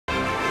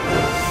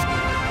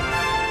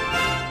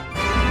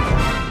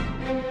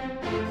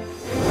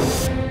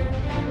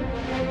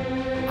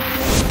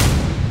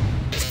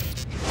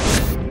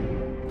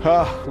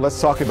Let's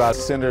talk about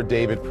Senator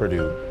David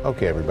Perdue.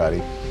 Okay,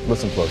 everybody,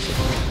 listen closely.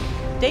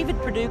 David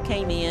Perdue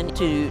came in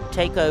to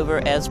take over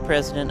as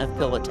president of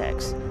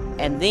Pilatex.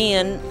 And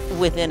then,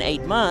 within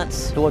 8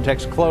 months,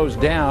 Pilatex closed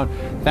down.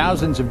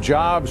 Thousands of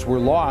jobs were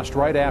lost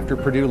right after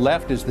Perdue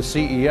left as the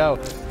CEO.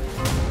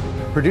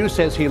 Perdue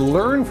says he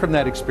learned from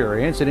that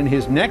experience, and in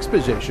his next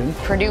position,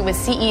 Perdue was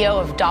CEO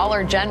of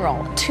Dollar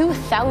General.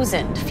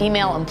 2,000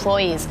 female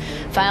employees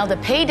filed a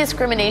pay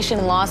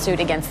discrimination lawsuit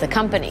against the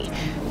company.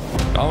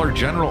 Dollar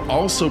General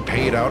also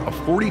paid out a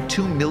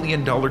 $42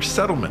 million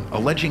settlement,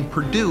 alleging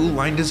Perdue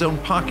lined his own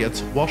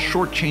pockets while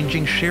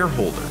shortchanging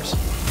shareholders.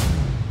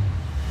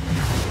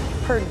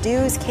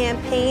 Perdue's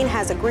campaign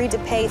has agreed to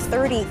pay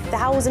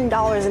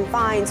 $30,000 in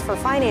fines for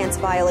finance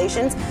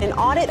violations. An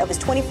audit of his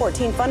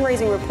 2014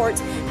 fundraising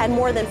reports had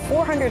more than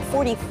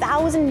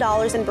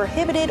 $440,000 in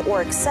prohibited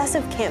or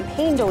excessive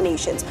campaign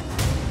donations.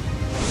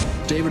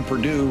 David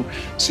Perdue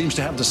seems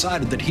to have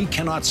decided that he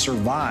cannot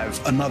survive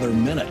another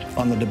minute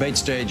on the debate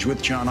stage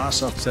with John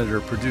Ossoff. Senator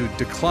Perdue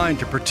declined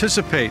to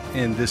participate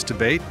in this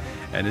debate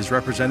and is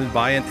represented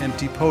by an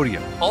empty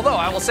podium. Although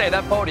I will say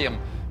that podium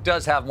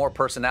does have more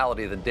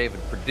personality than David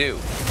Perdue.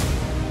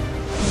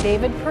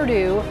 David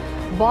Perdue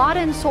bought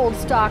and sold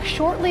stock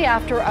shortly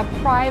after a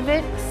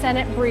private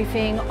Senate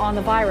briefing on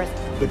the virus.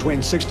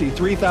 Between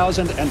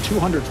 $63,000 and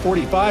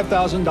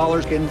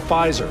 $245,000 in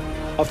Pfizer,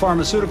 a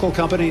pharmaceutical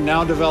company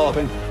now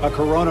developing a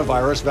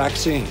coronavirus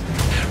vaccine.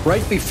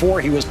 Right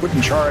before he was put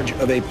in charge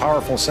of a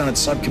powerful Senate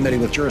subcommittee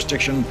with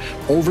jurisdiction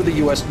over the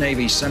U.S.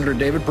 Navy, Senator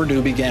David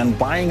Perdue began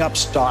buying up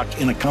stock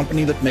in a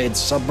company that made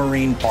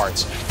submarine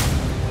parts.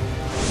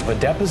 A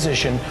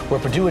deposition where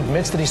Perdue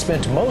admits that he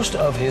spent most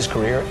of his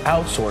career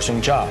outsourcing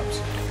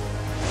jobs.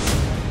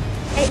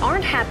 They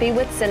aren't happy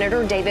with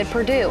Senator David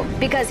Perdue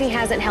because he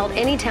hasn't held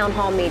any town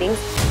hall meetings.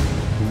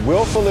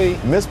 Willfully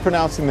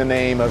mispronouncing the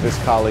name of his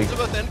colleague.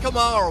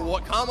 Kamala,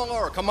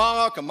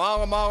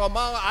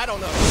 I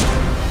don't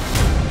know.